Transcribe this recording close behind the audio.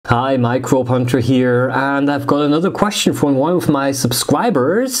Hi, Microbehunter here, and I've got another question from one of my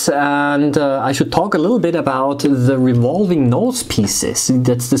subscribers, and I should talk a little bit about the revolving nose pieces.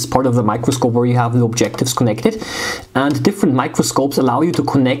 That's this part of the microscope where you have the objectives connected, and different microscopes allow you to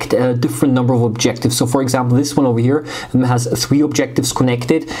connect a different number of objectives. So for example, this one over here has 3 objectives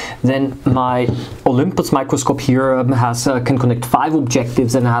connected. Then my Olympus microscope here can connect 5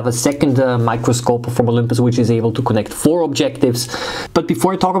 objectives, and I have a second microscope from Olympus which is able to connect 4 objectives. But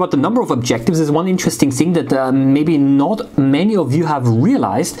before I talk about the number of objectives, is one interesting thing that maybe not many of you have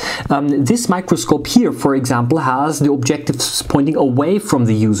realized. This microscope here, for example, has the objectives pointing away from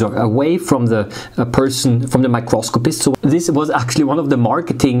the user, away from the person, from the microscopist. So this was actually one of the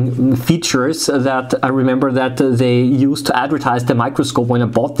marketing features that I remember that they used to advertise the microscope when I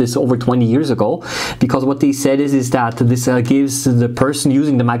bought this over 20 years ago, because what they said is that this gives the person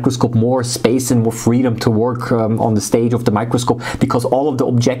using the microscope more space and more freedom to work on the stage of the microscope, because all of the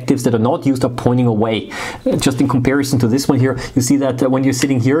objectives that are not used are pointing away. Just in comparison to this one here, you see that when you're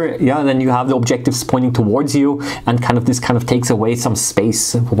sitting here, yeah, then you have the objectives pointing towards you, and this kind of takes away some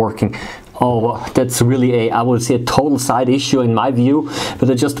space working. Oh, that's really I would say a total side issue in my view,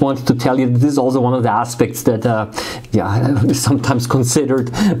 but I just wanted to tell you that this is also one of the aspects that yeah, is sometimes considered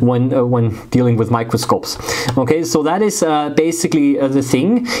when dealing with microscopes. Okay, so that is basically the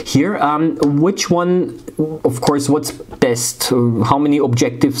thing here. Which one, of course, what's best? How many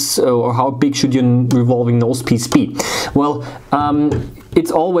objectives or how big should your revolving nose piece be? Well, it's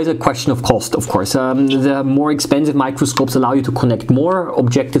always a question of cost, of course. The more expensive microscopes allow you to connect more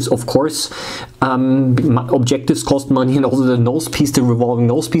objectives, of course. Objectives cost money, and also the nose piece, the revolving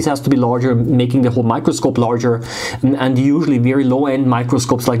nose piece, has to be larger, making the whole microscope larger. And usually very low-end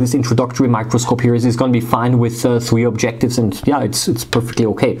microscopes like this introductory microscope here is going to be fine with 3 objectives, and yeah, it's perfectly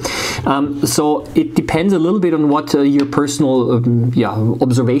okay. So it depends a little bit on what your personal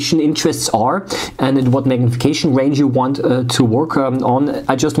observation interests are, and in what magnification range you want to work on.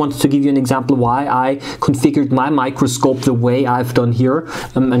 I just wanted to give you an example why I configured my microscope the way I've done here,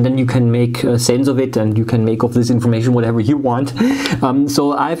 and then you can make sense of it, and you can make of this information whatever you want.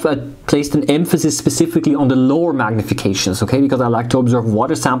 So I've placed an emphasis specifically on the lower magnifications, okay, because I like to observe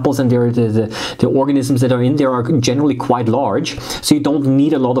water samples, and the organisms that are in there are generally quite large, so you don't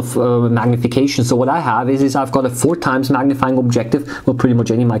need a lot of magnification. So what I have is I've got a 4 times magnifying objective. Well, pretty much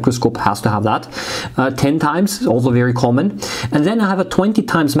any microscope has to have that. 10 times, also very common. And then I have a 20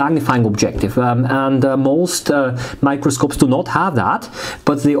 times magnifying objective, and most microscopes do not have that,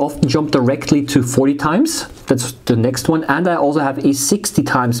 but they often jump directly to 40 times. That's the next one. And I also have a 60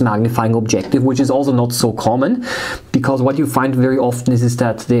 times magnifying objective, which is also not so common, because what you find very often is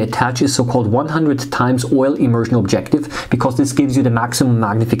that they attach a so-called 100 times oil immersion objective, because this gives you the maximum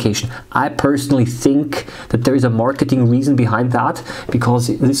magnification. I personally think that there is a marketing reason behind that, because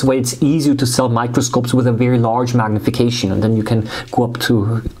this way it's easier to sell microscopes with a very large magnification, and then you can go up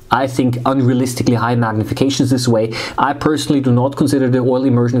to, I think, unrealistically high magnifications this way. I personally do not consider the oil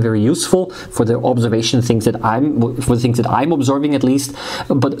immersion very useful for the observation things that I'm observing, at least.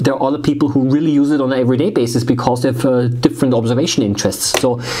 But there are other people who really use it on an everyday basis because they have different observation interests.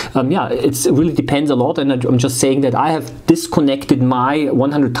 So yeah, it really depends a lot, and I'm just saying that I have disconnected my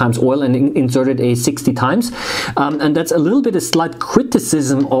 100 times oil and inserted a 60 times, and that's a little bit a slight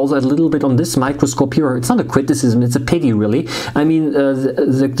criticism also a little bit on this microscope here. It's not a criticism, it's a pity really. I mean,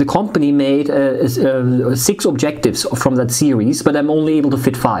 the company made 6 objectives from that series, but I'm only able to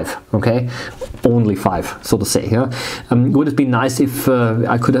fit 5, okay? Only 5, so to say. Yeah? Would have been nice if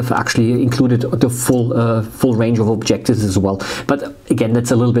I could have actually included the full range of objectives as well. But again,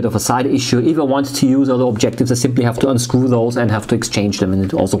 that's a little bit of a side issue. If I want to use other objectives, I simply have to unscrew those and have to exchange them, and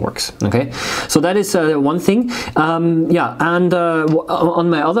it also works. Okay, so that is one thing. Yeah, and on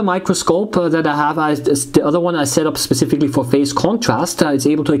my other microscope that I have, the other one I set up specifically for phase contrast. It's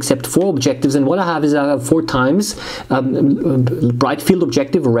able to accept 4 objectives, and what I have is I have 4 times bright field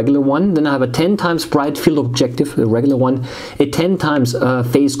objective, a regular one. Then I have a 10 times bright field objective, a regular one, a 10 times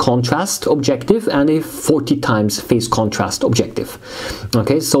phase contrast objective, and a 40 times phase contrast objective.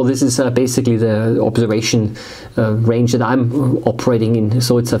 Okay, so this is basically the observation range that I'm operating in.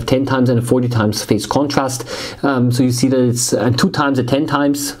 So it's a 10 times and a 40 times phase contrast. So you see that it's 2 times a 10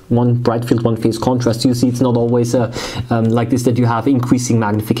 times, 1 bright field, 1 phase contrast. You see it's not always like this, that you have increasing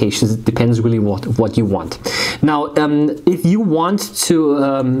magnifications. It depends really what you want. Now, if you want to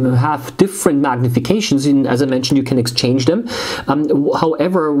have different magnifications, as I mentioned, you can exchange them.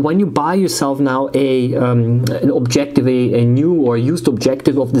 However, when you buy yourself now an objective, a new or used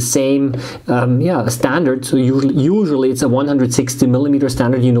objective of the same standard. So usually it's a 160 millimeter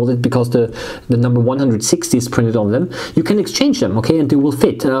standard. You know that because the number 160 is printed on them. You can exchange them, okay, and they will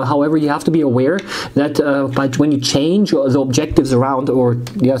fit. However, you have to be aware that when you change the objectives around or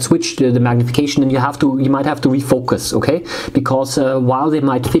switch the magnification, and you might have to refocus, okay, because while they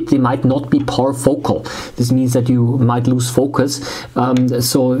might fit, they might not be parfocal. This means that you might lose focus.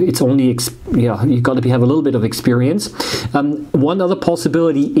 So it's only you got to have a little bit of experience. One other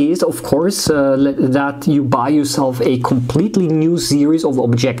possibility is, of course, that you buy yourself a completely new series of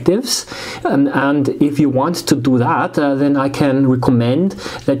objectives, and if you want to do that, then I can recommend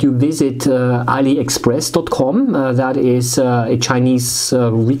that you visit AliExpress.com. That is a Chinese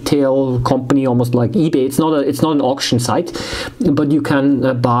retail company, almost like eBay. It's not an auction site, but you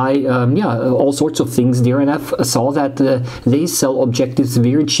can buy all sorts of things there, and I saw that they sell objectives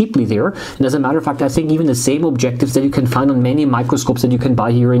very cheaply there. And as a matter of fact, I think even the same objectives that you can find on many microscopes that you can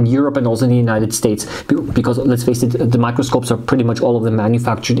buy here in Europe and also in the United States, because let's face it, the microscopes are pretty much all of them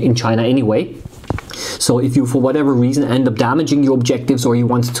manufactured in China anyway. So if you, for whatever reason, end up damaging your objectives, or you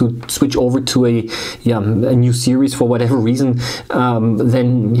want to switch over to a new series for whatever reason,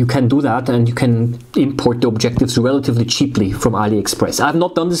 then you can do that, and you can import the objectives relatively cheaply from AliExpress. I've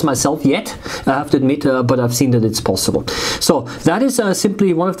not done this myself yet, I have to admit, but I've seen that it's possible. So that is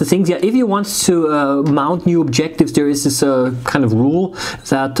simply one of the things. If you want to mount new objectives, there is this kind of rule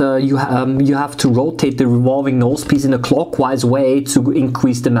that you have to rotate the revolving nose piece in a clockwise way to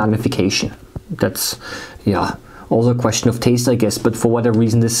increase the magnification. That's also a question of taste, I guess, but for whatever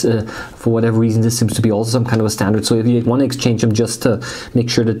reason this seems to be also some kind of a standard. So if you want to exchange them, just make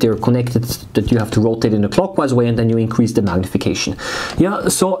sure that they're connected, that you have to rotate in a clockwise way, and then you increase the magnification.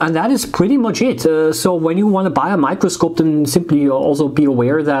 So, and that is pretty much it. So when you want to buy a microscope, then simply also be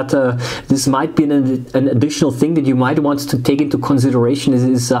aware that this might be an additional thing that you might want to take into consideration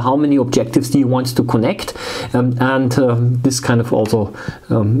is how many objectives do you want to connect, and this kind of also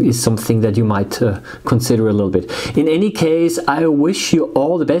is something that you might consider a little bit. In any case, I wish you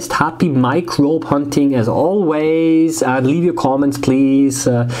all the best. Happy microbe hunting as always, and leave your comments, please.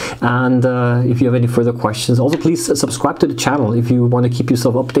 And if you have any further questions, also please subscribe to the channel if you want to keep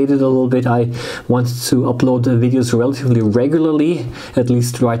yourself updated a little bit. I want to upload the videos relatively regularly. At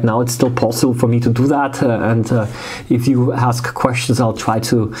least right now it's still possible for me to do that. And if you ask questions, I'll try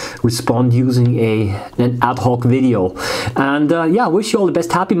to respond using an ad hoc video. And wish you all the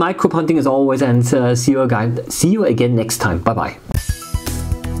best. Happy microbe hunting as always, and see you again next time. Bye bye.